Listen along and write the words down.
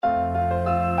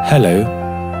Hello,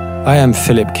 I am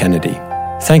Philip Kennedy.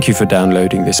 Thank you for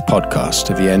downloading this podcast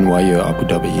of the NYU Abu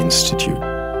Dhabi Institute.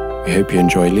 We hope you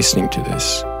enjoy listening to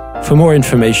this. For more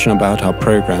information about our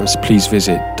programs, please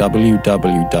visit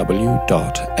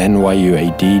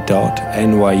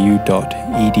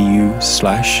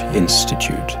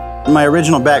www.nyuad.nyu.edu/institute. My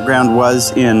original background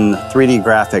was in 3D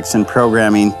graphics and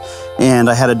programming, and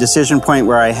I had a decision point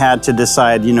where I had to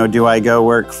decide, do I go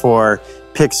work for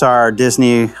Pixar,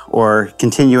 Disney, or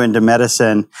continue into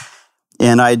medicine?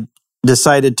 And I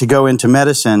decided to go into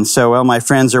medicine. So, my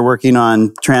friends are working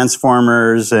on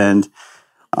Transformers and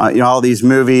all these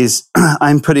movies.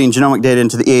 I'm putting genomic data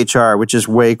into the EHR, which is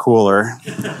way cooler.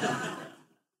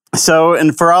 So,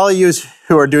 and for all of you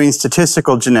who are doing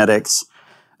statistical genetics,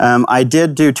 I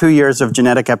did do 2 years of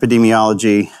genetic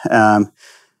epidemiology,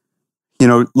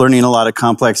 learning a lot of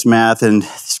complex math and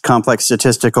complex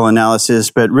statistical analysis,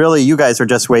 but really you guys are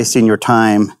just wasting your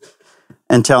time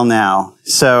until now.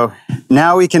 So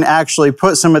now we can actually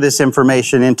put some of this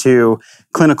information into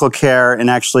clinical care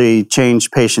and actually change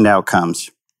patient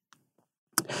outcomes.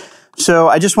 So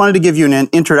I just wanted to give you an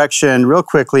introduction real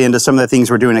quickly into some of the things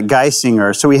we're doing at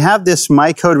Geisinger. So we have this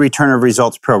MyCode Return of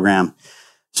Results program.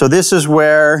 So this is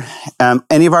where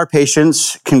any of our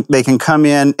patients, can come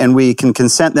in and we can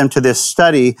consent them to this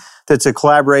study that's a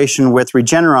collaboration with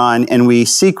Regeneron, and we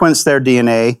sequence their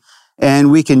DNA,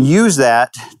 and we can use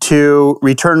that to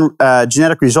return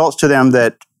genetic results to them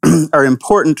that are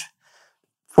important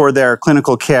for their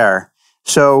clinical care.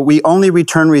 So we only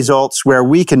return results where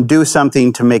we can do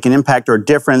something to make an impact or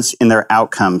difference in their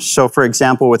outcomes. So for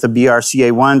example, with the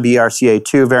BRCA1,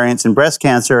 BRCA2 variants in breast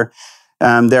cancer,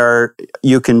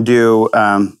 you can do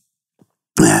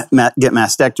get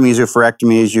mastectomies or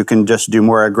oophorectomies. You can just do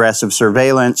more aggressive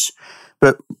surveillance,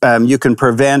 but you can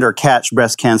prevent or catch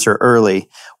breast cancer early.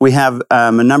 We have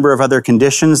a number of other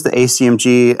conditions, the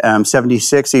ACMG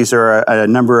 76. These are a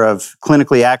number of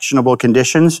clinically actionable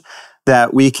conditions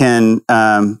that we can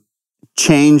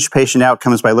change patient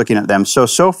outcomes by looking at them.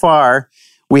 So far,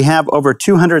 we have over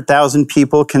 200,000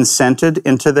 people consented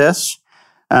into this.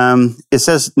 It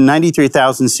says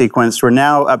 93,000 sequenced. We're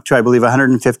now up to, I believe,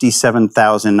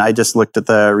 157,000. I just looked at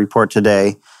the report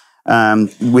today.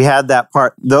 We had that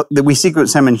part. We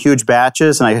sequenced them in huge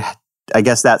batches, and I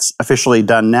guess that's officially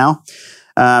done now.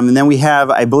 And then we have,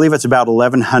 I believe it's about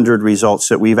 1,100 results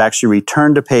that we've actually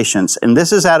returned to patients. And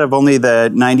this is out of only the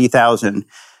 90,000.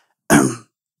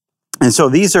 And so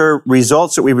these are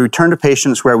results that we return to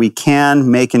patients where we can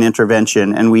make an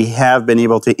intervention, and we have been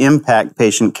able to impact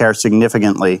patient care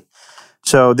significantly.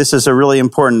 So this is a really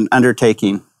important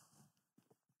undertaking.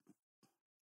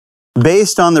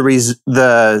 Based on the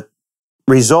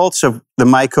results of the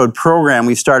MyCode program,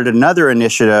 we started another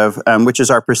initiative, which is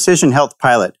our Precision Health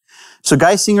Pilot. So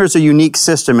Geisinger is a unique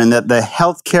system in that the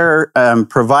healthcare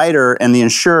provider and the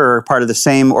insurer are part of the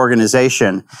same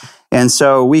organization. And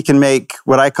so we can make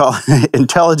what I call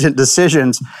intelligent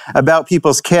decisions about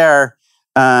people's care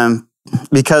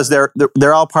because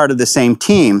they're all part of the same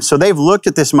team. So they've looked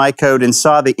at this MyCode and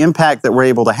saw the impact that we're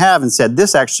able to have and said,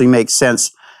 this actually makes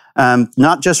sense,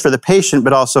 not just for the patient,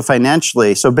 but also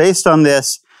financially. So based on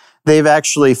this, they've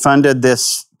actually funded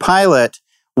this pilot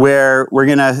where we're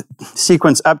going to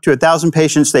sequence up to 1,000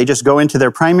 patients. They just go into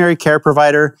their primary care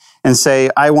provider and say,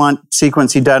 I want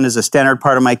sequencing done as a standard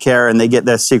part of my care, and they get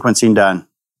the sequencing done.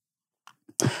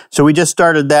 So we just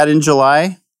started that in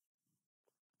July.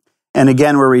 And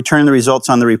again, we're returning the results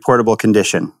on the reportable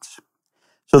conditions.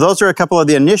 So those are a couple of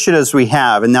the initiatives we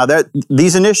have. And now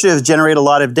these initiatives generate a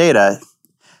lot of data.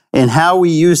 And how we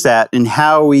use that and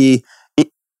how we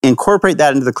incorporate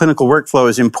that into the clinical workflow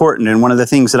is important, and one of the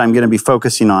things that I'm going to be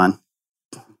focusing on.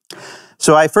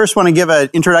 So I first want to give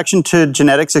an introduction to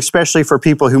genetics, especially for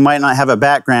people who might not have a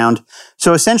background.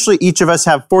 So essentially, each of us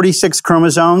have 46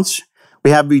 chromosomes. We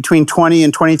have between 20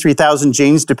 and 23,000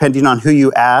 genes, depending on who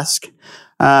you ask.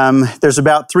 There's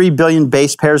about 3 billion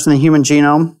base pairs in the human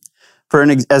genome.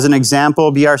 As an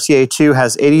example, BRCA2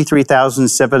 has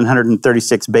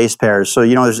 83,736 base pairs. So,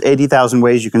 there's 80,000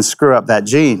 ways you can screw up that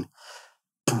gene.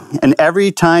 And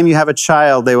every time you have a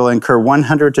child, they will incur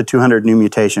 100 to 200 new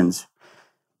mutations.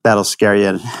 That'll scare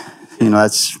you.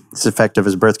 That's as effective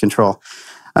as birth control.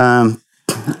 And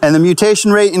the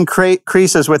mutation rate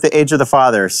increases with the age of the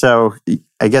father. So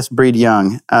I guess breed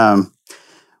young.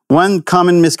 One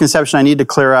common misconception I need to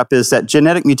clear up is that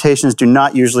genetic mutations do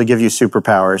not usually give you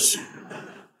superpowers.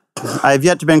 I've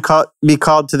yet to be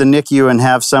called to the NICU and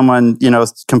have someone,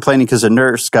 complaining because a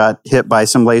nurse got hit by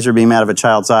some laser beam out of a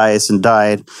child's eyes and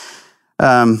died.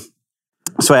 So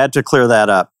I had to clear that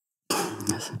up.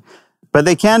 But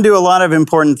they can do a lot of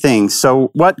important things. So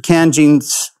what can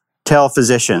genes tell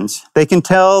physicians. They can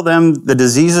tell them the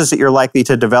diseases that you're likely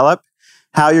to develop,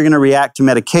 how you're going to react to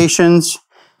medications,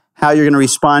 how you're going to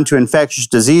respond to infectious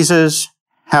diseases,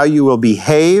 how you will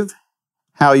behave,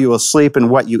 how you will sleep, and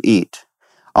what you eat.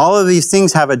 All of these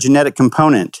things have a genetic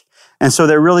component, and so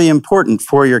they're really important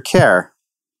for your care.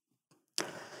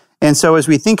 And so as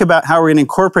we think about how we're going to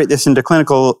incorporate this into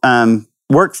clinical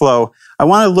workflow, I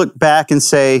want to look back and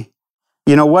say,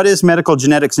 what is medical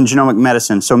genetics and genomic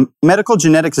medicine? So medical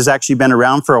genetics has actually been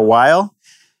around for a while,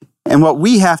 and what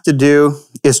we have to do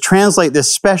is translate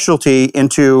this specialty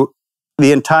into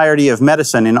the entirety of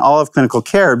medicine in all of clinical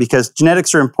care, because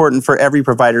genetics are important for every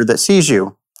provider that sees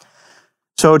you.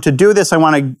 So to do this, I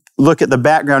want to look at the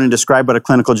background and describe what a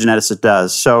clinical geneticist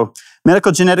does. So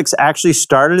medical genetics actually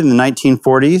started in the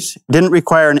 1940s, didn't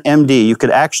require an MD. You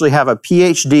could actually have a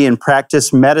PhD in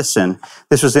practice medicine.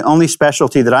 This was the only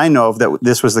specialty that I know of that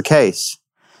this was the case.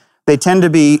 They tend to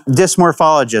be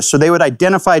dysmorphologists, so they would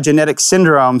identify genetic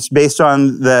syndromes based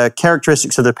on the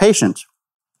characteristics of the patient.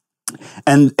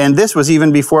 And this was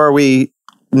even before we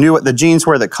knew what the genes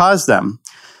were that caused them.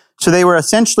 So they were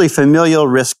essentially familial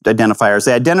risk identifiers.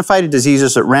 They identified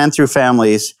diseases that ran through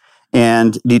families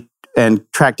and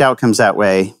tracked outcomes that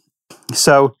way.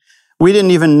 So we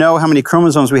didn't even know how many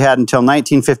chromosomes we had until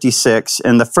 1956,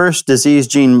 and the first disease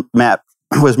gene map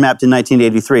was mapped in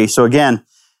 1983. So again,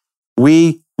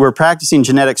 we were practicing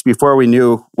genetics before we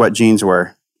knew what genes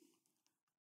were.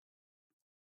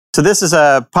 So this is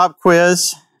a pop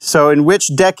quiz. So in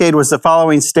which decade was the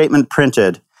following statement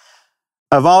printed?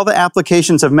 Of all the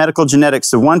applications of medical genetics,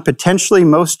 the one potentially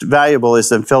most valuable is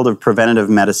the field of preventative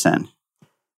medicine.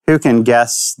 Who can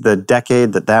guess the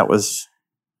decade that was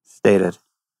stated?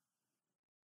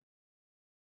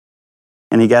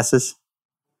 Any guesses?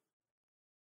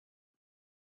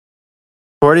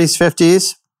 40s,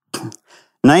 50s?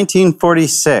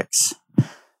 1946.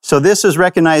 So this was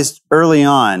recognized early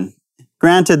on.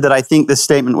 Granted that I think this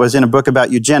statement was in a book about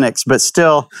eugenics, but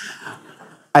still,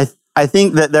 I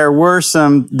think that there were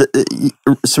some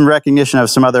recognition of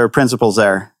some other principles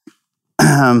there.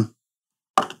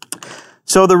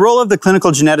 So the role of the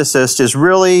clinical geneticist is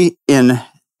really in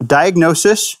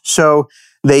diagnosis. So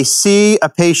they see a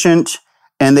patient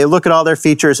and they look at all their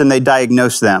features and they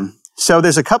diagnose them. So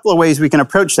there's a couple of ways we can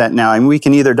approach that now, and we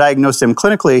can either diagnose them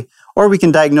clinically or we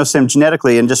can diagnose them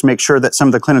genetically and just make sure that some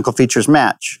of the clinical features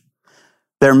match.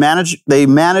 They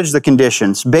manage the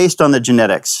conditions based on the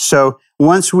genetics. So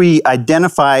once we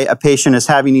identify a patient as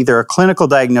having either a clinical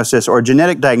diagnosis or a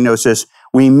genetic diagnosis,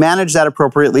 we manage that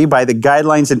appropriately by the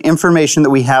guidelines and information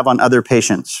that we have on other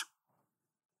patients.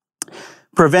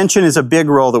 Prevention is a big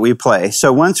role that we play.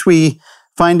 So once we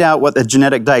find out what the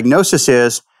genetic diagnosis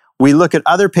is, we look at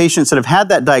other patients that have had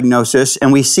that diagnosis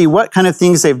and we see what kind of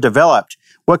things they've developed.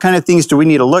 What kind of things do we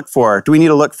need to look for? Do we need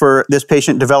to look for this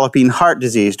patient developing heart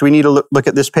disease? Do we need to look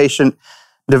at this patient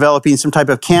developing some type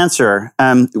of cancer?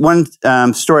 One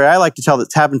story I like to tell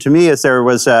that's happened to me is there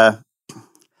was a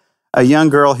young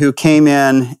girl who came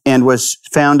in and was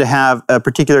found to have a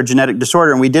particular genetic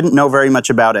disorder, and we didn't know very much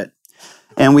about it.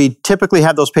 And we typically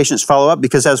have those patients follow up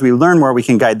because as we learn more, we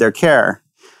can guide their care.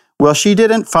 Well, she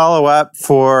didn't follow up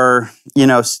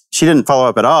she didn't follow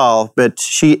up at all, but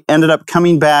she ended up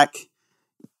coming back,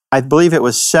 I believe it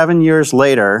was 7 years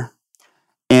later,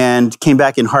 and came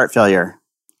back in heart failure.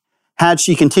 Had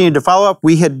she continued to follow up,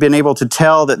 we had been able to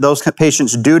tell that those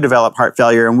patients do develop heart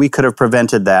failure, and we could have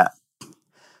prevented that.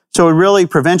 So really,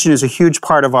 prevention is a huge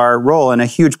part of our role and a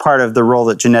huge part of the role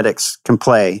that genetics can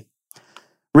play.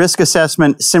 Risk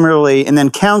assessment, similarly, and then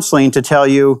counseling to tell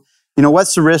you,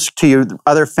 what's the risk to your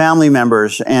other family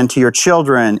members and to your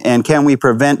children, and can we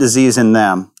prevent disease in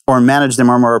them or manage them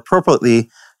more appropriately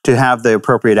to have the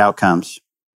appropriate outcomes.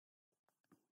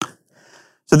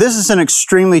 So this is an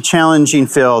extremely challenging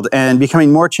field and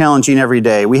becoming more challenging every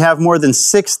day. We have more than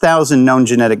 6,000 known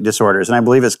genetic disorders, and I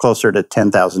believe it's closer to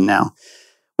 10,000 now.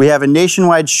 We have a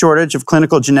nationwide shortage of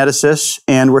clinical geneticists,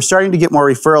 and we're starting to get more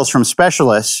referrals from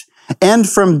specialists and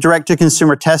from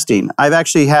direct-to-consumer testing. I've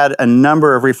actually had a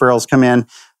number of referrals come in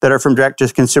that are from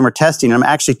direct-to-consumer testing. I'm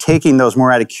actually taking those more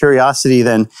out of curiosity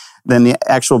than the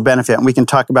actual benefit. And we can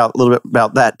talk about a little bit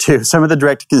about that too. Some of the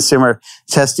direct-to-consumer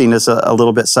testing is a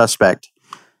little bit suspect.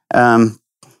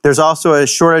 There's also a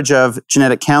shortage of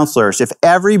genetic counselors. If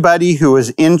everybody who is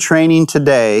in training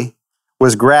today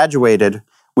was graduated,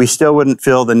 we still wouldn't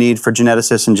feel the need for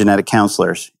geneticists and genetic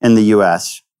counselors in the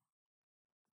U.S.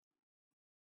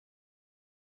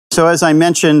 So as I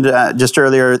mentioned just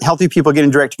earlier, healthy people getting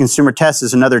direct-to-consumer tests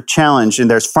is another challenge. And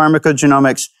there's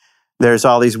pharmacogenomics. There's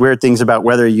all these weird things about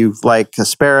whether you like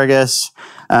asparagus.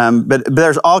 But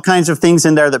there's all kinds of things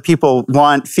in there that people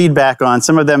want feedback on,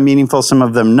 some of them meaningful, some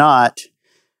of them not.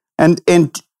 And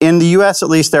in the US, at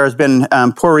least, there has been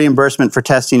poor reimbursement for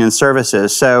testing and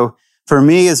services. So for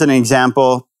me, as an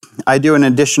example, I do an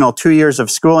additional 2 years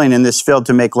of schooling in this field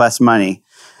to make less money,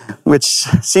 which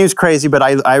seems crazy, but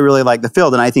I really like the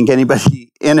field, and I think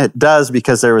anybody in it does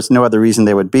because there was no other reason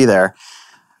they would be there.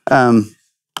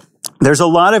 There's a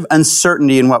lot of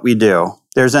uncertainty in what we do.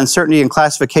 There's uncertainty in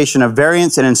classification of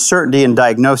variants and uncertainty in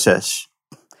diagnosis.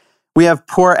 We have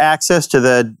poor access to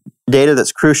the data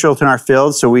that's crucial to our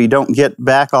field, so we don't get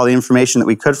back all the information that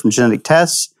we could from genetic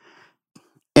tests.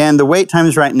 And the wait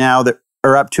times right now that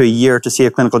are up to a year to see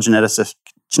a clinical geneticist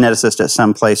at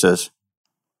some places.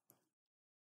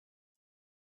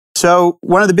 So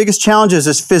one of the biggest challenges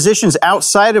is physicians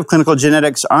outside of clinical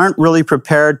genetics aren't really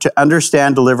prepared to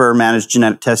understand, deliver, or manage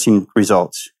genetic testing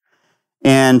results.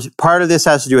 And part of this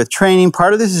has to do with training.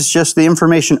 Part of this is just the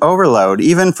information overload.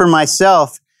 Even for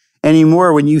myself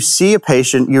anymore, when you see a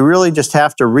patient, you really just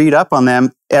have to read up on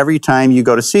them every time you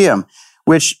go to see them,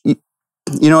 which,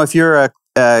 if you're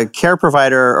a care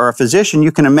provider or a physician,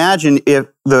 you can imagine if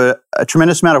a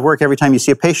tremendous amount of work every time you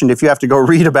see a patient, if you have to go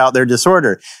read about their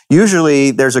disorder.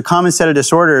 Usually there's a common set of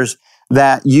disorders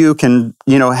that you can,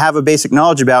 have a basic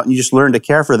knowledge about, and you just learn to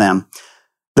care for them.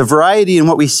 The variety in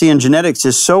what we see in genetics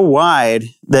is so wide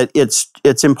that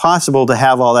it's impossible to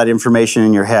have all that information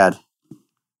in your head.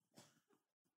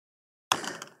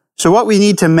 So what we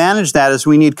need to manage that is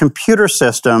we need computer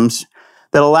systems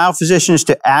that allow physicians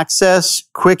to access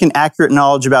quick and accurate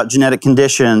knowledge about genetic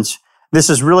conditions. This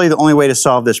is really the only way to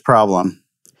solve this problem,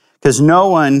 because no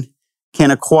one can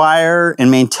acquire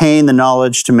and maintain the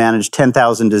knowledge to manage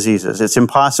 10,000 diseases. It's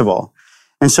impossible.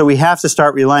 And so we have to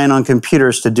start relying on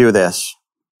computers to do this.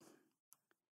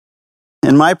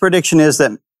 And my prediction is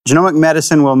that genomic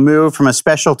medicine will move from a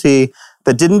specialty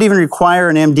that didn't even require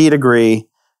an MD degree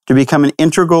to become an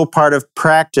integral part of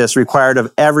practice required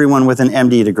of everyone with an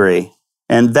MD degree.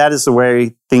 And that is the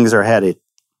way things are headed.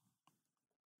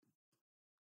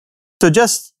 So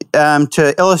just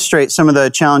to illustrate some of the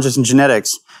challenges in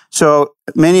genetics. So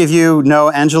many of you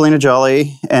know Angelina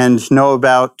Jolie and know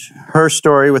about her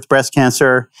story with breast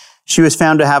cancer. She was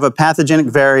found to have a pathogenic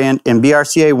variant in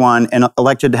BRCA1 and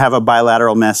elected to have a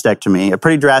bilateral mastectomy. A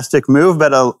pretty drastic move,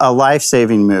 but a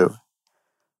life-saving move.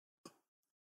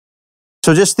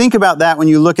 So just think about that when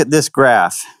you look at this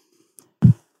graph.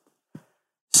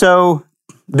 So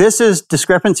this is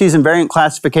discrepancies in variant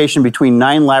classification between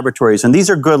 9 laboratories, and these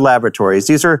are good laboratories.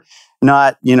 These are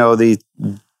not,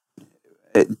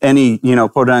 any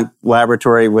podunk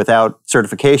laboratory without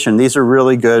certification. These are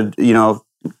really good,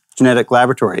 genetic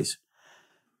laboratories.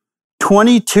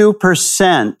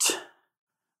 22%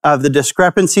 of the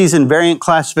discrepancies in variant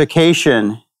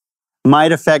classification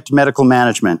might affect medical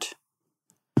management.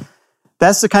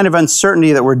 That's the kind of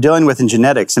uncertainty that we're dealing with in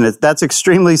genetics, and that's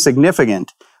extremely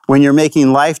significant when you're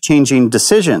making life-changing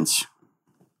decisions.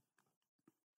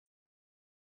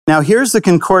 Now, here's the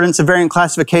concordance of variant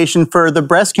classification for the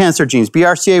breast cancer genes,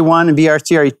 BRCA1 and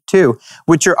BRCA2,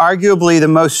 which are arguably the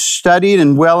most studied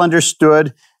and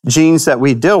well-understood genes that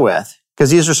we deal with, because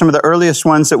these are some of the earliest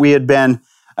ones that we had been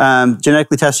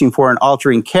genetically testing for and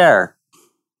altering care.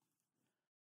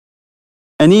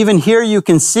 And even here you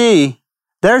can see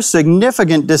there's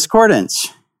significant discordance.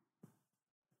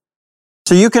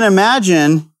 So you can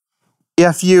imagine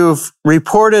if you've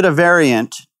reported a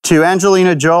variant to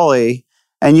Angelina Jolie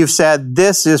and you've said,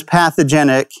 this is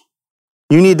pathogenic,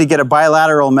 you need to get a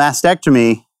bilateral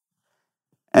mastectomy,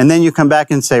 and then you come back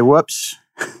and say, whoops,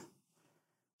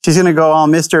 she's going to go all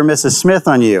Mr. or Mrs. Smith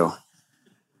on you.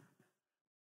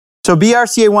 So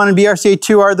BRCA1 and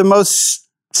BRCA2 are the most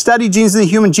studied genes in the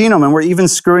human genome, and we're even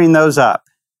screwing those up.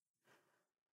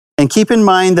 And keep in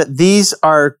mind that these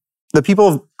are, the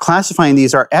people classifying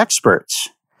these are experts.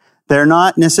 They're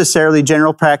not necessarily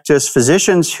general practice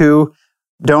physicians who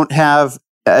don't have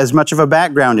as much of a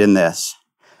background in this.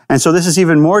 And so this is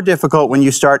even more difficult when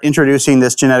you start introducing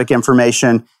this genetic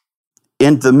information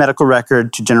into the medical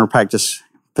record to general practice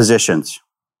physicians.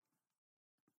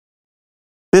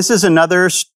 This is another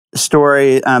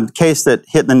story, case that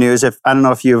hit the news. I don't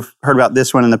know if you've heard about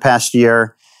this one in the past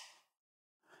year,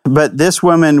 but this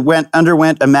woman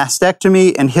underwent a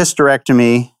mastectomy and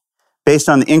hysterectomy based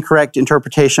on the incorrect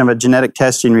interpretation of a genetic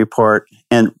testing report,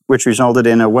 and which resulted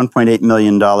in a $1.8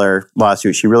 million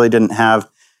lawsuit. She really didn't have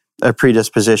a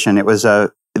predisposition. It was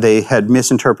they had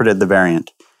misinterpreted the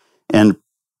variant. And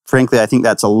frankly, I think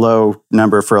that's a low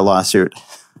number for a lawsuit.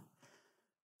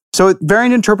 So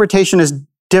variant interpretation is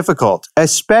difficult,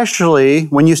 especially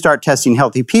when you start testing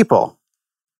healthy people.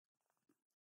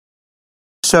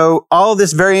 So all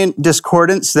this variant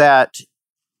discordance that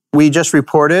we just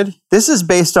reported, this is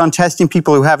based on testing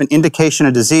people who have an indication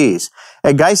of disease.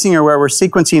 At Geisinger, where we're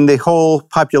sequencing the whole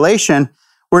population,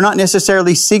 we're not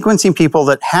necessarily sequencing people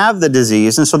that have the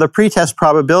disease, and so the pretest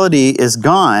probability is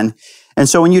gone. And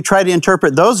so when you try to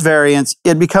interpret those variants,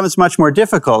 it becomes much more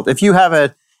difficult. If you have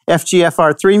a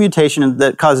FGFR3 mutation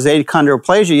that causes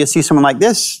achondroplasia, you see someone like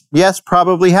this, yes,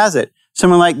 probably has it.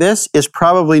 Someone like this is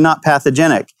probably not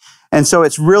pathogenic. And so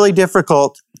it's really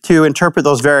difficult to interpret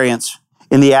those variants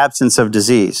in the absence of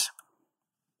disease.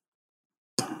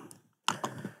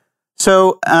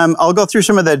 So I'll go through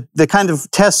some of the kind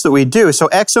of tests that we do. So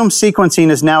exome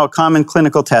sequencing is now a common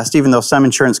clinical test, even though some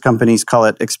insurance companies call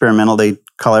it experimental. They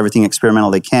call everything experimental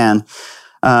they can.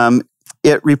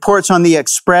 It reports on the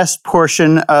expressed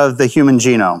portion of the human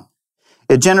genome.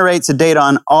 It generates a data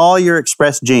on all your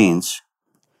expressed genes.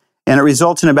 And it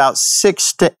results in about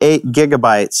 6 to 8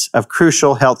 gigabytes of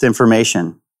crucial health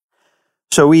information.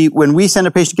 So when we send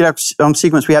a patient to get exome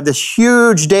sequence, we have this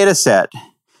huge data set,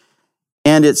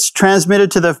 and it's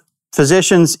transmitted to the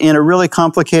physicians in a really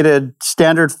complicated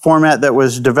standard format that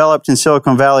was developed in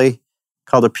Silicon Valley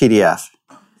called a PDF.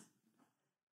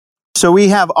 So we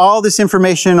have all this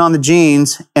information on the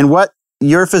genes, and what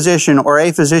your physician or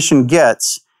a physician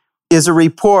gets is a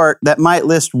report that might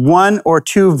list 1 or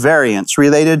 2 variants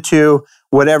related to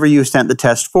whatever you sent the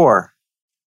test for.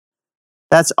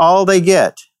 That's all they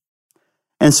get.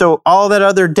 And so all that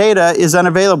other data is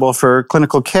unavailable for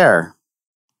clinical care.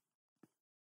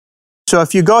 So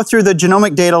if you go through the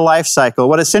genomic data life cycle,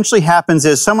 what essentially happens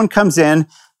is someone comes in,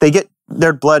 they get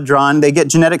their blood drawn, they get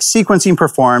genetic sequencing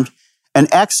performed. An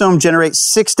exome generates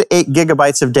 6 to 8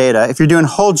 gigabytes of data. If you're doing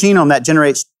whole genome, that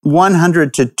generates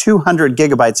 100 to 200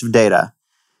 gigabytes of data.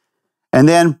 And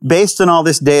then based on all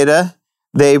this data,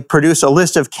 they produce a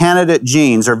list of candidate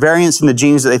genes or variants in the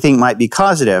genes that they think might be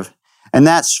causative. And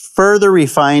that's further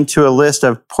refined to a list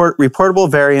of reportable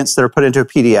variants that are put into a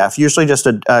PDF, usually just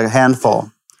a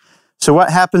handful. So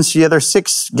what happens to the other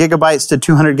 6 gigabytes to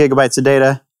 200 gigabytes of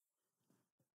data?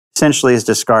 Essentially is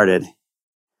discarded.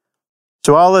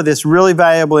 So all of this really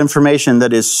valuable information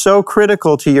that is so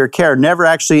critical to your care never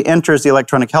actually enters the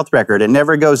electronic health record. It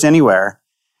never goes anywhere.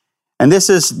 And this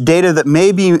is data that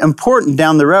may be important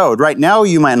down the road. Right now,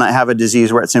 you might not have a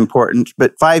disease where it's important,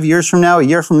 but 5 years from now, a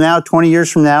year from now, 20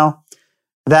 years from now,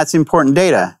 that's important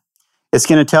data. It's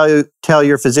going to tell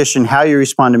your physician how you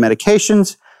respond to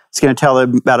medications. It's going to tell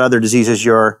them about other diseases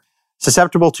you're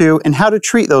susceptible to and how to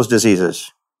treat those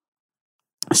diseases.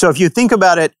 So if you think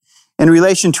about it in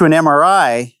relation to an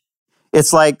MRI,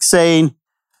 it's like saying,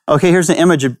 okay, here's an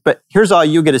image, but here's all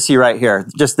you get to see right here.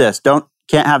 Just this.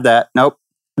 Can't have that. Nope.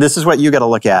 This is what you got to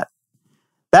look at.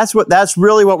 That's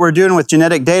really what we're doing with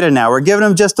genetic data now. We're giving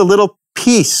them just a little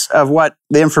piece of what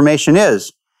the information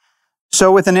is.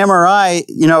 So with an MRI,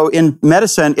 in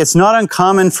medicine, it's not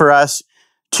uncommon for us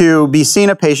to be seeing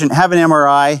a patient, have an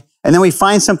MRI, and then we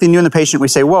find something new in the patient. We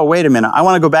say, whoa, wait a minute. I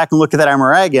want to go back and look at that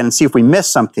MRI again and see if we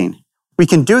missed something. We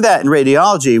can do that in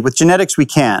radiology. With genetics, we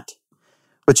can't.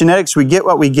 With genetics, we get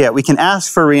what we get. We can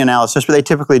ask for reanalysis, but they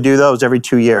typically do those every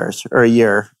 2 years or a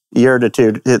year to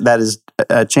 2. That is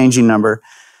a changing number.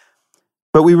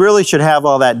 But we really should have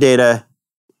all that data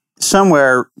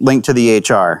somewhere linked to the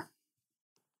EHR.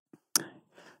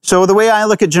 So the way I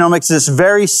look at genomics is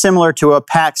very similar to a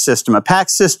PACS system. A PACS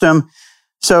system,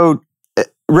 so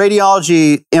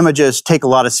radiology images take a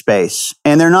lot of space,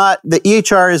 and the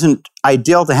EHR isn't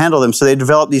ideal to handle them, so they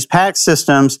develop these PACS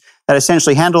systems that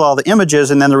essentially handle all the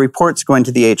images, and then the reports go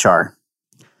into the EHR.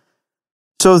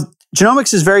 So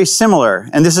genomics is very similar,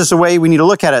 and this is the way we need to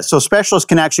look at it. So specialists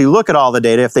can actually look at all the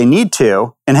data if they need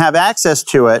to and have access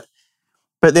to it,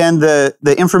 but then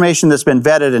the information that's been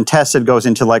vetted and tested goes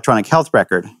into the electronic health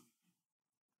record.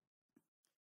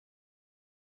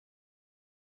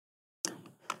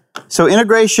 So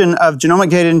integration of genomic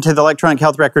data into the electronic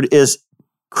health record is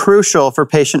crucial for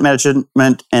patient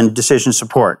management and decision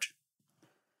support,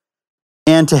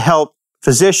 and to help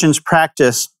physicians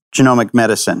practice genomic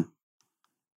medicine.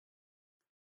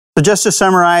 So just to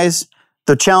summarize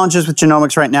the challenges with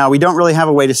genomics right now, we don't really have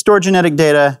a way to store genetic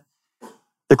data.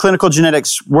 The clinical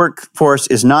genetics workforce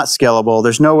is not scalable.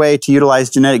 There's no way to utilize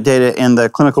genetic data in the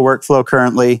clinical workflow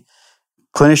currently.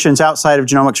 Clinicians outside of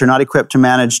genomics are not equipped to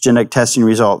manage genetic testing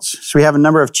results. So we have a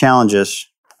number of challenges.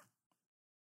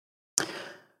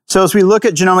 So as we look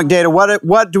at genomic data,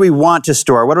 what do we want to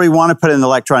store? What do we want to put in the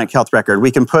electronic health record?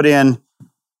 We can put in,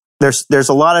 there's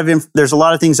a lot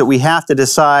of things that we have to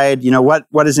decide,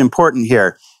 what is important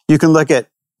here. You can look at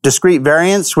discrete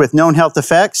variants with known health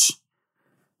effects.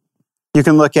 You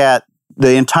can look at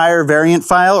the entire variant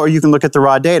file, or you can look at the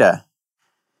raw data.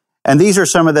 And these are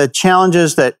some of the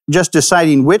challenges that just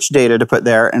deciding which data to put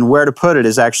there and where to put it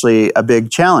is actually a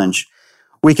big challenge.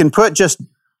 We can put just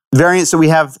variants that we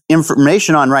have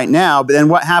information on right now, but then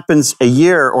what happens a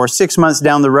year or 6 months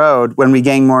down the road when we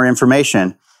gain more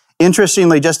information?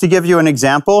 Interestingly, just to give you an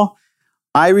example,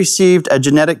 I received a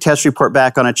genetic test report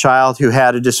back on a child who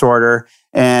had a disorder,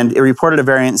 and it reported a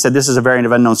variant and said, this is a variant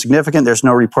of unknown significance. There's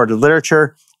no reported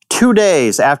literature. 2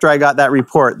 days after I got that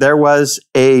report, there was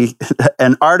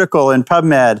an article in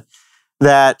PubMed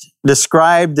that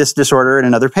described this disorder in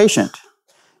another patient.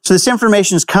 So this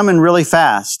information is coming really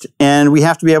fast, and we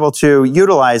have to be able to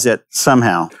utilize it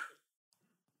somehow.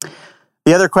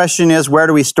 The other question is, where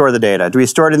do we store the data? Do we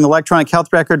store it in the electronic health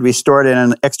record? Do we store it in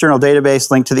an external database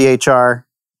linked to the EHR?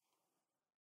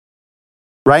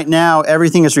 Right now,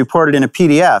 everything is reported in a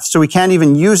PDF, so we can't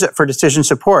even use it for decision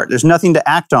support. There's nothing to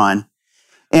act on.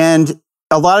 And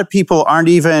a lot of people aren't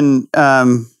even,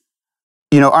 aren't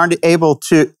able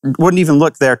to, wouldn't even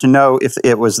look there to know if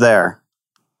it was there.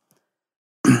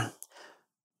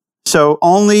 So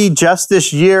only just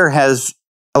this year has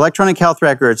electronic health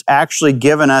records actually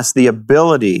given us the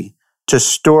ability to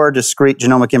store discrete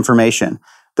genomic information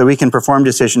that we can perform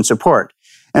decision support.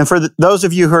 And for those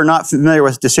of you who are not familiar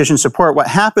with decision support, what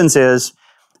happens is,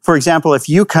 for example, if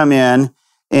you come in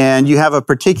and you have a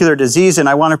particular disease and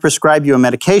I want to prescribe you a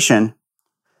medication,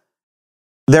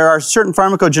 there are certain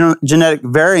pharmacogenetic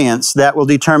variants that will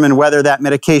determine whether that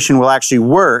medication will actually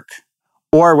work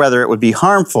or whether it would be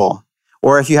harmful,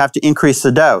 or if you have to increase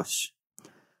the dose.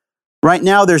 Right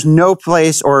now, there's no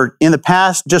place, or in the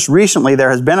past, just recently, there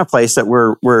has been a place that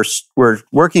we're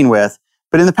working with,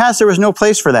 but in the past, there was no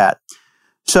place for that.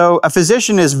 So a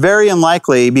physician is very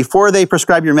unlikely, before they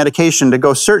prescribe your medication, to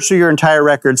go search through your entire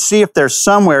record, see if there's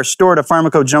somewhere stored a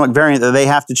pharmacogenomic variant that they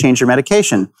have to change your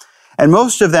medication. And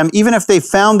most of them, even if they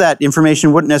found that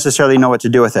information, wouldn't necessarily know what to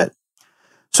do with it.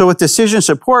 So with decision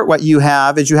support, what you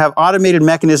have is you have automated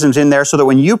mechanisms in there so that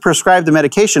when you prescribe the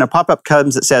medication, a pop-up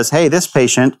comes that says, hey, this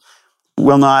patient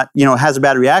will not, has a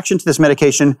bad reaction to this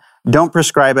medication. Don't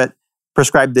prescribe it.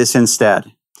 Prescribe this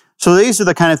instead. So these are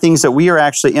the kind of things that we are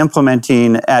actually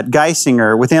implementing at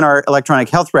Geisinger within our electronic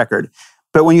health record.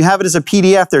 But when you have it as a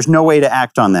PDF, there's no way to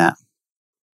act on that.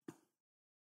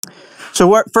 So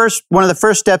one of the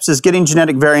first steps is getting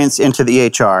genetic variants into the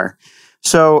EHR.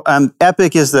 So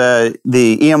Epic is the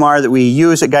EMR that we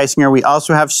use at Geisinger. We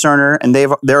also have Cerner, and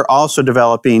they're also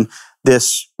developing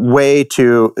this way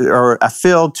or a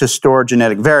field to store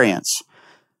genetic variants.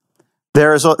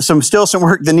 There is still some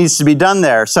work that needs to be done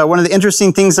there. So one of the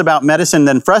interesting things about medicine,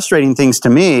 then frustrating things to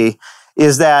me,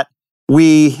 is that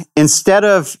we, instead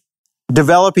of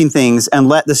developing things and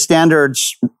let the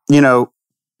standards,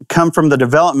 come from the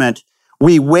development,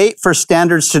 we wait for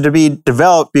standards to be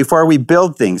developed before we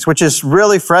build things, which is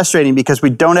really frustrating because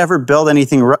we don't ever build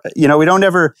anything, we don't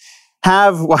ever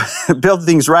build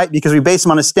things right because we base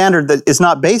them on a standard that is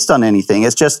not based on anything.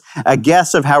 It's just a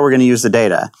guess of how we're going to use the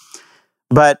data.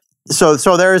 But so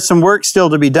there is some work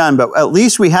still to be done, but at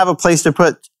least we have a place to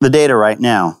put the data right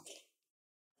now.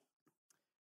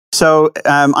 So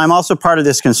I'm also part of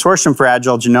this consortium for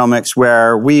Agile Genomics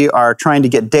where we are trying to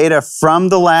get data from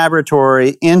the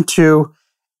laboratory into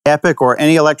Epic or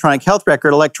any electronic health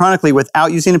record electronically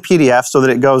without using a PDF so that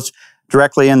it goes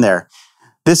directly in there.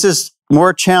 This is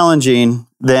more challenging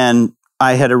than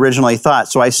I had originally thought.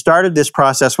 So I started this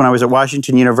process when I was at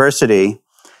Washington University,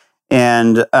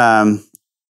 and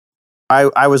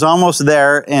I was almost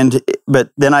there,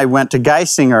 but then I went to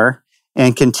Geisinger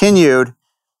and continued,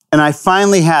 and I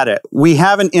finally had it. We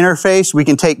have an interface. We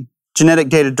can take genetic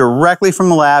data directly from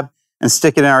the lab and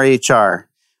stick it in our EHR.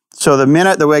 So the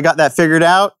minute that we got that figured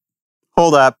out,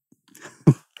 hold up.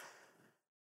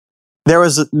 There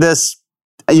was this,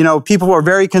 people were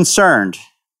very concerned.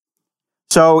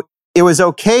 So it was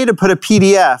okay to put a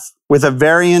PDF with a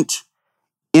variant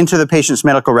into the patient's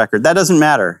medical record. That doesn't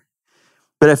matter.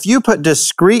 But if you put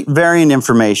discrete variant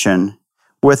information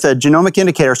with a genomic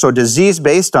indicator, so disease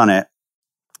based on it,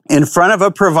 in front of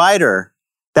a provider,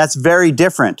 that's very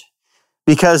different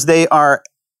because they are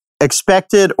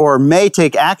expected or may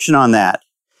take action on that.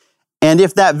 And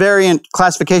if that variant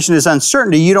classification is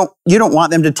uncertainty, you don't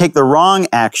want them to take the wrong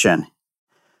action.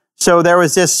 So there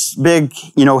was this big,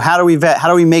 how do we vet? How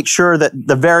do we make sure that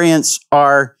the variants that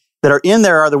are in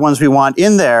there are the ones we want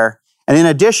in there? And in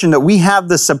addition, that we have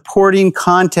the supporting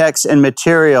context and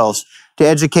materials to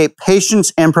educate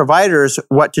patients and providers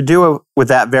what to do with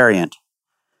that variant.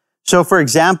 So for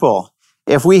example,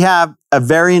 if we have a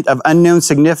variant of unknown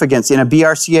significance in a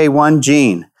BRCA1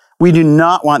 gene, we do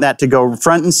not want that to go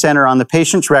front and center on the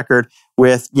patient's record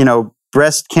with,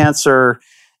 breast cancer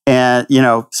and,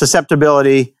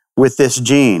 susceptibility with this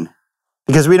gene,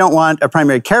 because we don't want a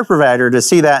primary care provider to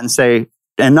see that and say,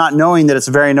 and not knowing that it's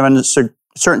a variant of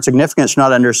certain significance,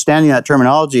 not understanding that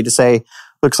terminology, to say,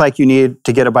 looks like you need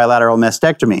to get a bilateral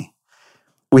mastectomy.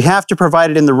 We have to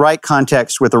provide it in the right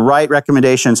context with the right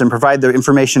recommendations and provide the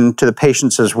information to the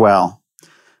patients as well.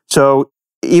 So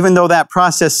even though that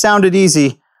process sounded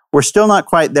easy, we're still not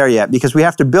quite there yet, because we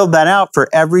have to build that out for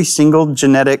every single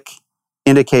genetic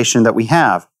indication that we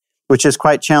have, which is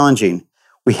quite challenging.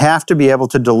 We have to be able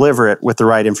to deliver it with the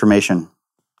right information.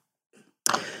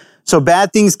 So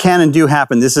bad things can and do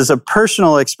happen. This is a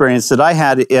personal experience that I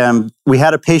had. We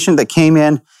had a patient that came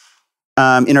in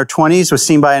her 20s, was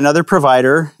seen by another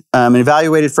provider and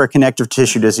evaluated for a connective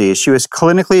tissue disease. She was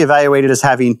clinically evaluated as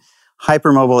having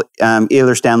hypermobile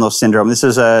Ehlers-Danlos syndrome. This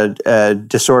is a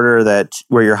disorder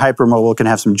where you're hypermobile, can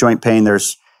have some joint pain.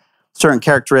 There's certain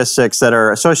characteristics that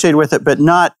are associated with it, but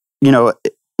not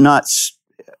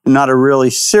a really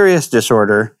serious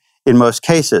disorder in most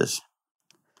cases.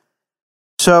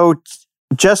 So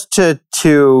just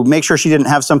to make sure she didn't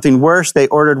have something worse, they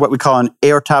ordered what we call an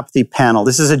aortopathy panel.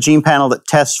 This is a gene panel that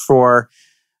tests for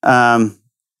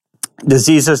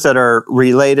diseases that are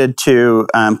related to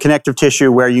connective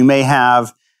tissue, where you may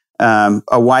have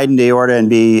a widened aorta and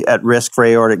be at risk for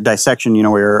aortic dissection,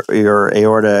 where your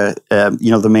aorta,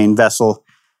 the main vessel,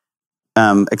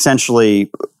 essentially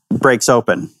breaks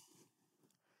open.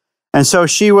 And so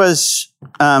she was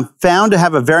found to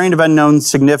have a variant of unknown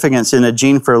significance in a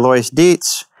gene for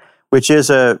Loeys-Dietz, which is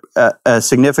a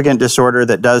significant disorder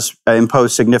that does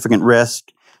impose significant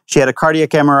risk. She had a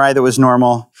cardiac MRI that was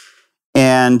normal,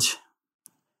 and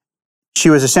she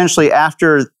was essentially,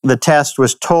 after the test,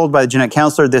 was told by the genetic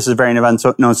counselor, this is a variant of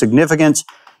unknown significance.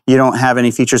 You don't have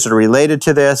any features that are related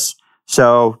to this,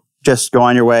 so just go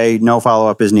on your way. No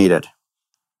follow-up is needed.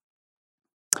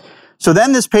 So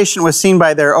then this patient was seen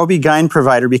by their OB-GYN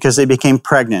provider because they became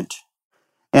pregnant.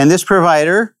 And this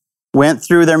provider went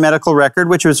through their medical record,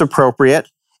 which was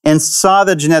appropriate, and saw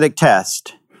the genetic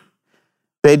test.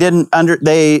 They didn't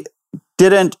understand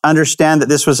that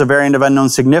this was a variant of unknown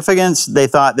significance. They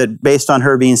thought that based on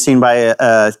her being seen by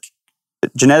a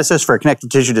geneticist for a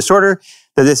connective tissue disorder,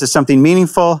 that this is something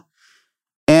meaningful.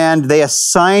 And they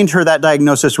assigned her that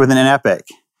diagnosis within an epic.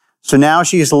 So now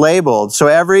she's labeled. So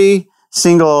every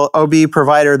single OB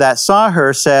provider that saw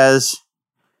her says,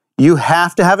 you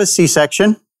have to have a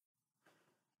C-section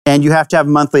and you have to have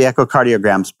monthly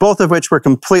echocardiograms, both of which were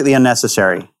completely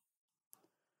unnecessary.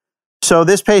 So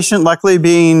this patient, luckily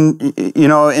being,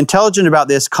 intelligent about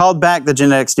this, called back the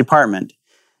genetics department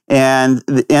and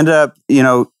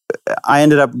I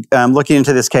ended up looking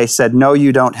into this case, said, no,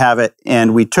 you don't have it.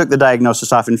 And we took the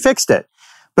diagnosis off and fixed it.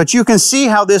 But you can see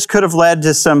how this could have led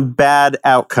to some bad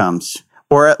outcomes,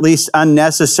 or at least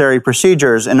unnecessary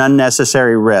procedures and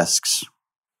unnecessary risks.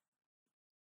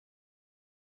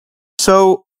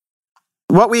 So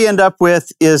what we end up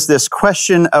with is this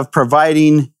question of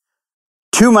providing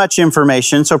too much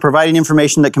information, so providing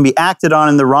information that can be acted on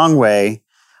in the wrong way,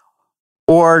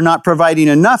 or not providing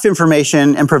enough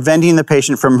information and preventing the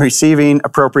patient from receiving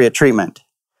appropriate treatment.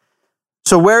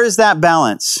 So where is that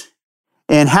balance?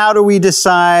 And how do we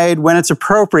decide when it's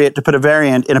appropriate to put a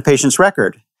variant in a patient's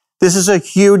record? This is a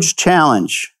huge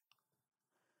challenge.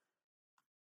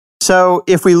 So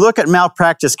if we look at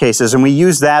malpractice cases, and we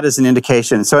use that as an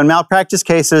indication. So in malpractice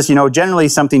cases, generally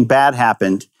something bad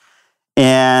happened,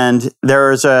 and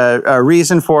there's a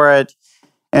reason for it.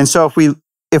 And so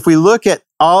if we look at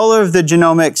all of the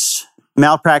genomics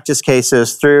malpractice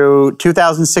cases through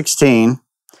 2016,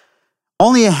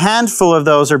 only a handful of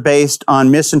those are based on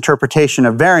misinterpretation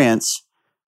of variants,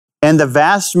 and the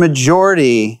vast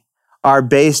majority are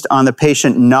based on the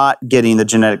patient not getting the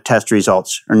genetic test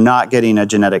results or not getting a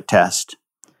genetic test.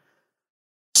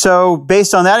 So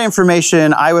based on that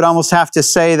information, I would almost have to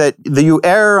say that you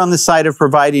err on the side of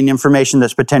providing information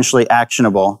that's potentially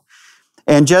actionable,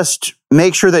 and just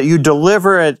make sure that you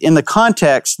deliver it in the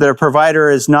context that a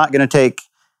provider is not going to take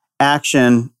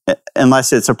action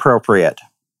unless it's appropriate.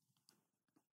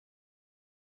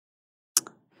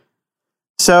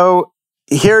 So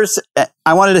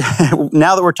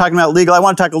now that we're talking about legal, I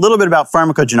want to talk a little bit about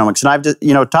pharmacogenomics. And I've just,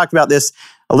 talked about this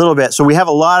a little bit. So we have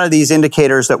a lot of these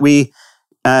indicators that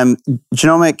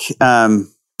genomic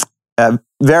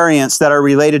variants that are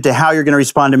related to how you're going to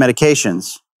respond to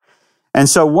medications. And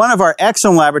so one of our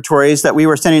exome laboratories that we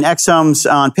were sending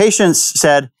exomes on patients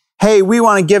said, hey, we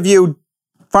want to give you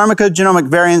pharmacogenomic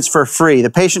variants for free. The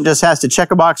patient just has to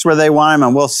check a box where they want them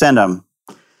and we'll send them.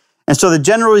 And so the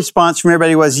general response from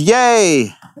everybody was,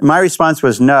 yay! My response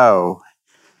was no.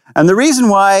 And the reason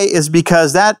why is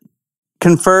because that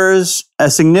confers a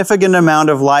significant amount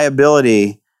of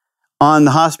liability on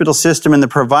the hospital system and the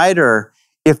provider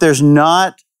if there's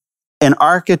not an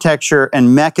architecture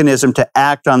and mechanism to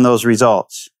act on those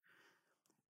results.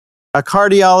 A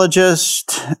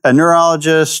cardiologist, a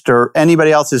neurologist, or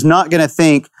anybody else is not going to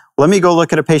think, let me go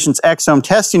look at a patient's exome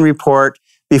testing report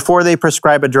before they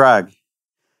prescribe a drug.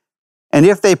 And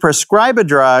if they prescribe a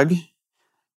drug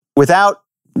without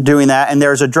doing that, and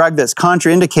there's a drug that's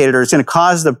contraindicated or is going to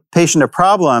cause the patient a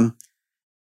problem,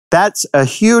 that's a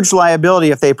huge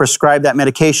liability if they prescribe that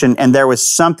medication and there was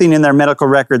something in their medical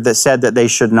record that said that they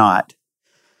should not.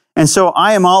 And so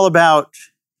I am all about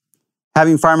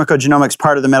having pharmacogenomics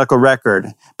part of the medical record,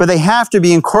 but they have to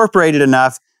be incorporated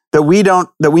enough that we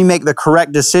make the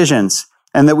correct decisions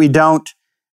and that we don't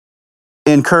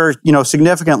incur,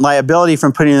 significant liability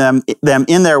from putting them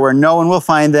in there where no one will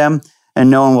find them and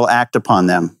no one will act upon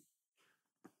them.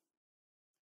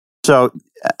 So,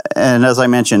 and as I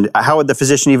mentioned, how would the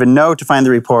physician even know to find the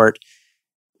report?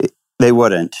 They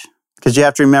wouldn't. Because you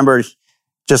have to remember,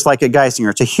 just like at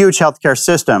Geisinger, it's a huge healthcare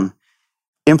system.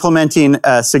 Implementing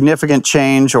a significant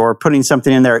change or putting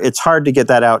something in there, it's hard to get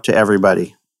that out to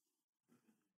everybody.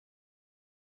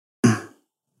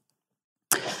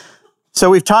 So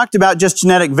we've talked about just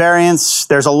genetic variants.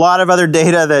 There's a lot of other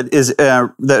data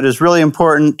that is really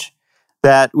important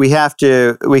that we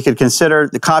could consider.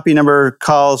 The copy number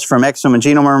calls from exome and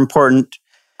genome are important.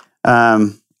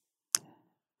 That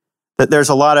there's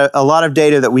a lot of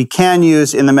data that we can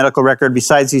use in the medical record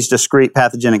besides these discrete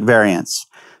pathogenic variants.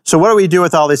 So what do we do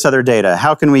with all this other data?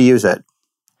 How can we use it?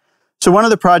 So one of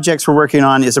the projects we're working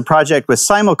on is a project with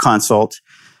SimulConsult.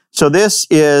 So this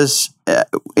is,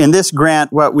 in this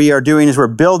grant, what we are doing is we're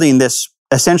building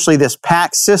essentially this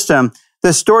PACS system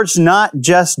that stores not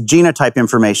just genotype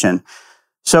information.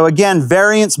 So again,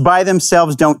 variants by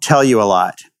themselves don't tell you a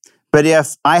lot. But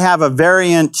if I have a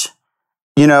variant,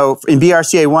 in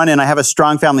BRCA1 and I have a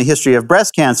strong family history of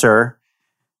breast cancer,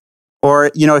 or,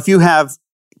 if you have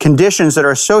conditions that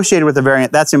are associated with the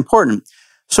variant, that's important.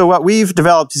 So what we've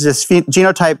developed is this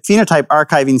genotype-phenotype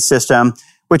archiving system,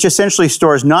 which essentially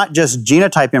stores not just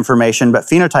genotype information, but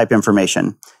phenotype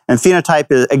information. And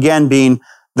phenotype is, again, being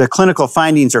the clinical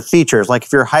findings or features, like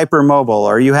if you're hypermobile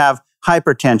or you have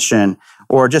hypertension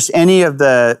or just any of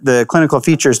the clinical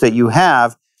features that you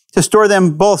have, to store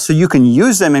them both so you can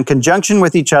use them in conjunction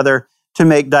with each other to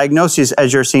make diagnoses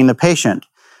as you're seeing the patient.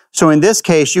 So in this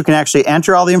case, you can actually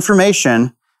enter all the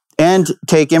information and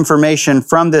take information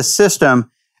from this system,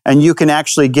 and you can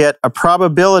actually get a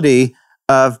probability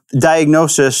of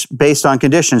diagnosis based on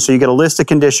conditions. So you get a list of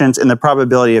conditions and the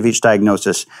probability of each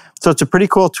diagnosis. So it's a pretty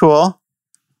cool tool.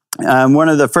 One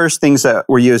of the first things that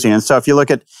we're using. And so if you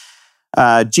look at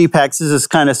GPACS, this is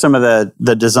kind of some of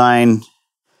the design.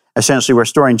 Essentially, we're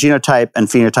storing genotype and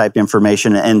phenotype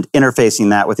information and interfacing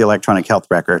that with the electronic health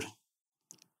record.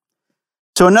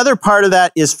 So another part of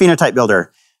that is Phenotype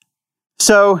Builder.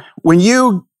 So when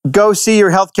you go see your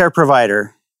healthcare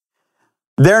provider,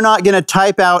 they're not going to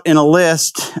type out in a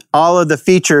list all of the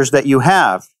features that you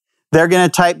have. They're going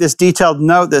to type this detailed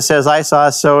note that says, I saw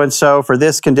so-and-so for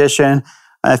this condition.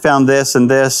 I found this and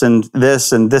this and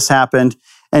this and this happened,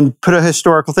 and put a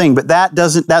historical thing. But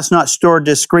that's not stored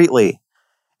discretely.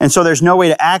 And so there's no way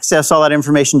to access all that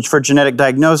information for genetic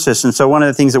diagnosis. And so one of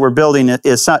the things that we're building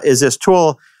is this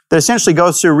tool that essentially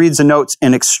goes through, reads the notes,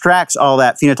 and extracts all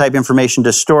that phenotype information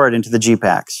to store it into the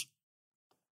GPACS.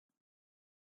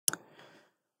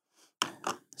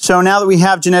 So now that we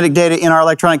have genetic data in our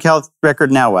electronic health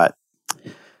record, now what?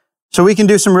 So we can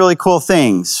do some really cool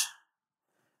things.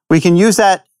 We can use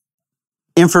that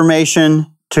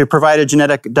information to provide a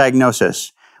genetic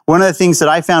diagnosis. One of the things that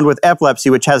I found with epilepsy,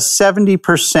 which has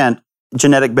 70%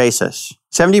 genetic basis,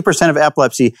 70% of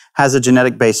epilepsy has a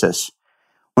genetic basis.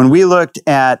 When we looked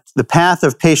at the path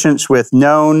of patients with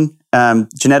known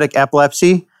genetic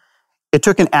epilepsy, it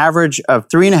took an average of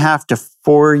 3.5 to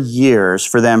 4 years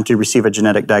for them to receive a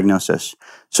genetic diagnosis.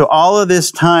 So all of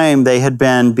this time, they had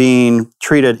been being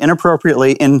treated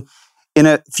inappropriately. In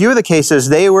a few of the cases,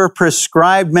 they were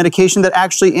prescribed medication that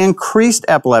actually increased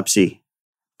epilepsy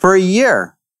for a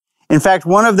year. In fact,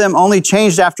 one of them only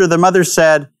changed after the mother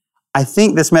said, I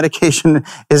think this medication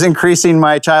is increasing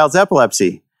my child's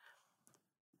epilepsy.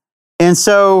 And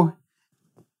so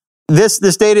this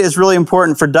data is really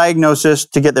important for diagnosis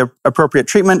to get the appropriate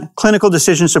treatment. Clinical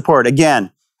decision support. Again,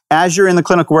 as you're in the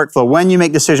clinical workflow, when you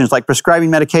make decisions like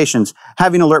prescribing medications,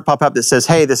 having an alert pop up that says,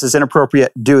 hey, this is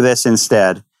inappropriate, do this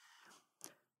instead.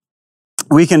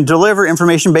 We can deliver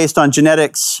information based on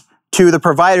genetics to the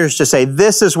providers to say,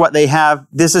 this is what they have,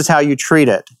 this is how you treat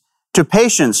it. To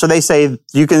patients, so they say,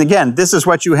 this is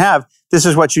what you have, this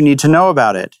is what you need to know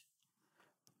about it.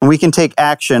 and we can take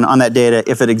action on that data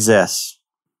if it exists.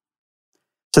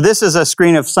 So this is a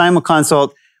screen of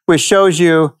SimulConsult, which shows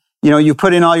you, you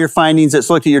put in all your findings, it's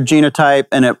looked at your genotype,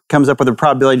 and it comes up with a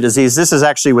probability of disease. This is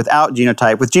actually without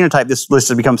genotype. With genotype, this list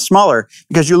has become smaller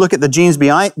because you look at the genes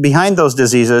behind those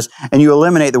diseases, and you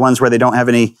eliminate the ones where they don't have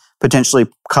any potentially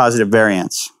causative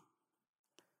variants.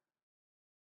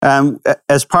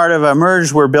 As part of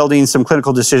eMERGE, we're building some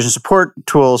clinical decision support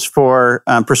tools for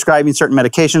prescribing certain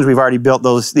medications. We've already built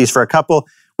these for a couple.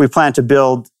 We plan to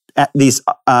build these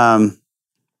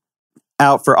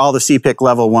out for all the CPIC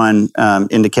level 1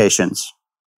 indications.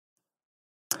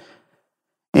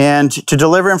 And to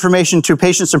deliver information to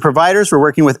patients and providers, we're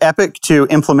working with Epic to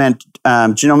implement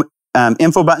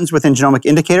info buttons within genomic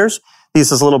indicators.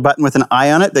 This is a little button with an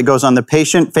eye on it that goes on the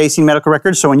patient-facing medical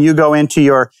record. So when you go into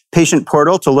your patient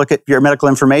portal to look at your medical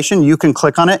information, you can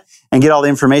click on it and get all the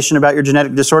information about your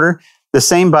genetic disorder. The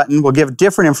same button will give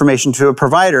different information to a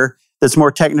provider that's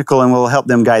more technical and will help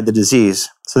them guide the disease.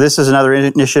 So this is another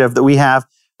initiative that we have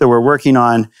that we're working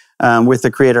on with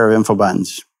the creator of info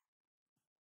buttons.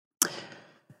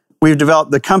 We've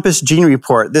developed the Compass Gene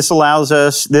Report. This allows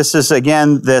us, this is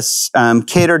again, this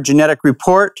catered genetic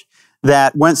report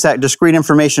that once that discrete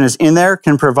information is in there,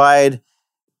 can provide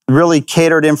really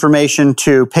catered information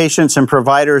to patients and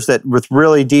providers that with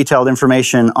really detailed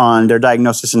information on their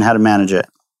diagnosis and how to manage it.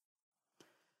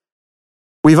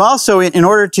 We've also, in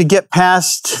order to get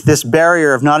past this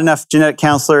barrier of not enough genetic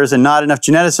counselors and not enough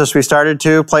geneticists, we started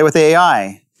to play with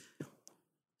AI.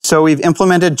 So we've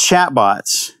implemented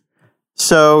chatbots.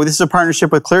 So this is a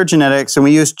partnership with Clear Genetics, and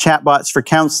we use chatbots for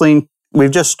counseling. We've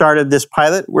just started this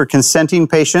pilot. We're consenting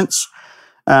patients.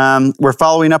 We're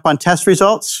following up on test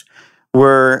results.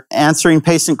 We're answering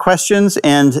patient questions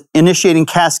and initiating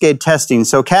cascade testing.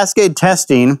 So cascade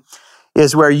testing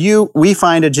is where we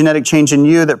find a genetic change in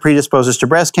you that predisposes to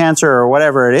breast cancer or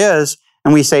whatever it is,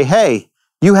 and we say, hey,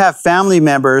 you have family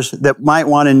members that might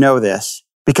want to know this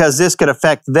because this could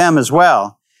affect them as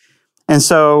well. And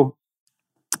so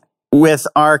with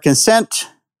our consent,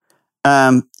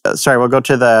 we'll go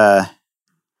to the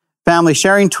family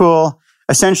sharing tool.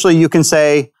 Essentially, you can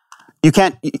say, you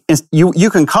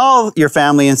can call your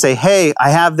family and say, hey, I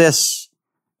have this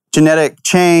genetic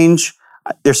change.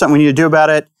 There's something we need to do about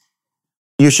it.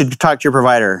 You should talk to your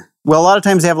provider. Well, a lot of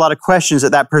times they have a lot of questions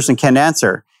that person can't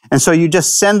answer. And so you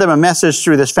just send them a message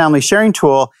through this family sharing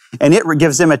tool, and it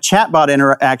gives them a chatbot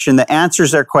interaction that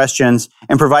answers their questions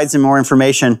and provides them more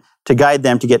information to guide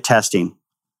them to get testing.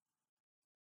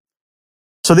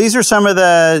 So these are some of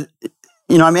the,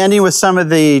 I'm ending with some of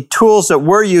the tools that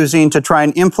we're using to try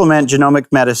and implement genomic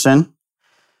medicine,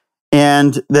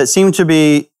 and that seem to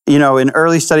be, in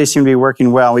early studies seem to be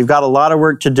working well. We've got a lot of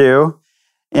work to do.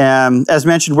 As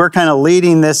mentioned, we're kind of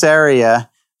leading this area,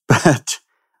 but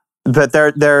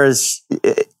there's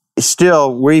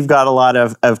still, we've got a lot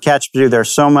of catch to do.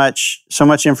 There's so much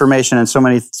information and so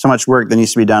much work that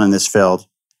needs to be done in this field.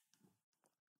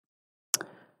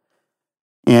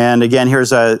 And again,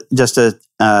 here's just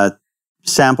a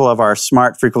sample of our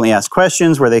smart frequently asked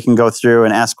questions where they can go through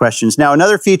and ask questions. Now,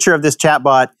 another feature of this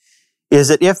chatbot is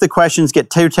that if the questions get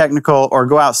too technical or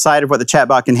go outside of what the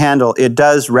chatbot can handle, it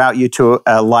does route you to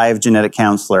a live genetic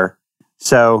counselor.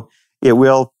 So it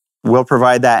will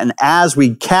provide that. And as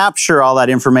we capture all that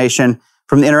information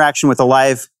from the interaction with a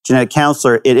live genetic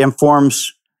counselor, it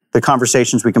informs the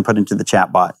conversations we can put into the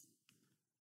chatbot.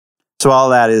 So all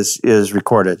that is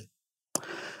recorded.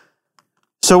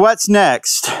 So what's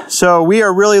next? So we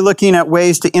are really looking at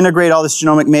ways to integrate all this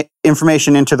genomic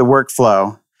information into the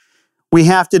workflow. We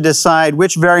have to decide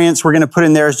which variants we're going to put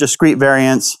in there as discrete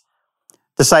variants,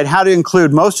 decide how to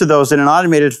include most of those in an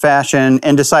automated fashion,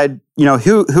 and decide,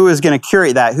 who is going to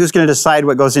curate that, who's going to decide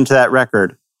what goes into that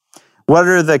record. What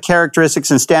are the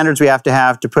characteristics and standards we have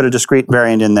to put a discrete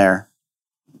variant in there?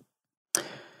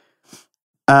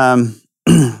 And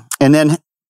then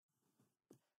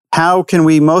how can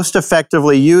we most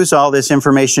effectively use all this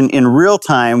information in real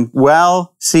time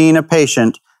while seeing a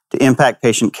patient to impact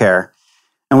patient care?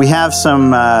 And we have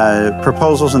some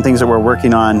proposals and things that we're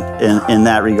working on in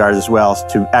that regard as well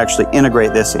to actually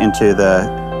integrate this into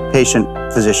the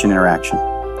patient-physician interaction.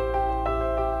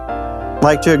 I'd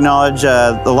like to acknowledge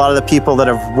a lot of the people that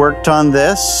have worked on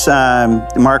this.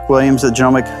 Mark Williams at the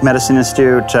Genomic Medicine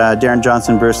Institute, Darren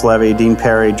Johnson, Bruce Levy, Dean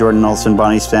Perry, Jordan Olson,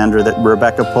 Bonnie Stander,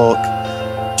 Rebecca Polk,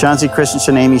 Chauncey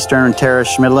Christensen, Amy Stern, and Tara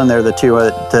Schmidlin. They're the two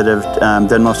that have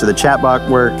done most of the chatbot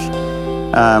work.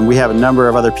 We have a number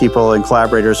of other people and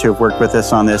collaborators who have worked with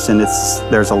us on this, and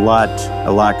there's a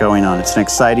lot going on. It's an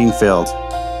exciting field.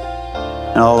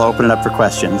 And I'll open it up for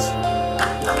questions.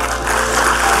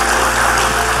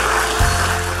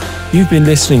 You've been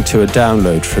listening to a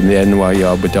download from the NYU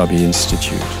Abu Dhabi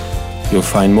Institute. You'll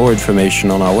find more information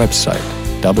on our website,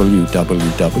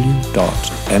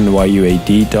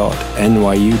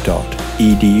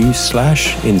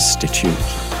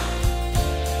 www.nyuad.nyu.edu/institute.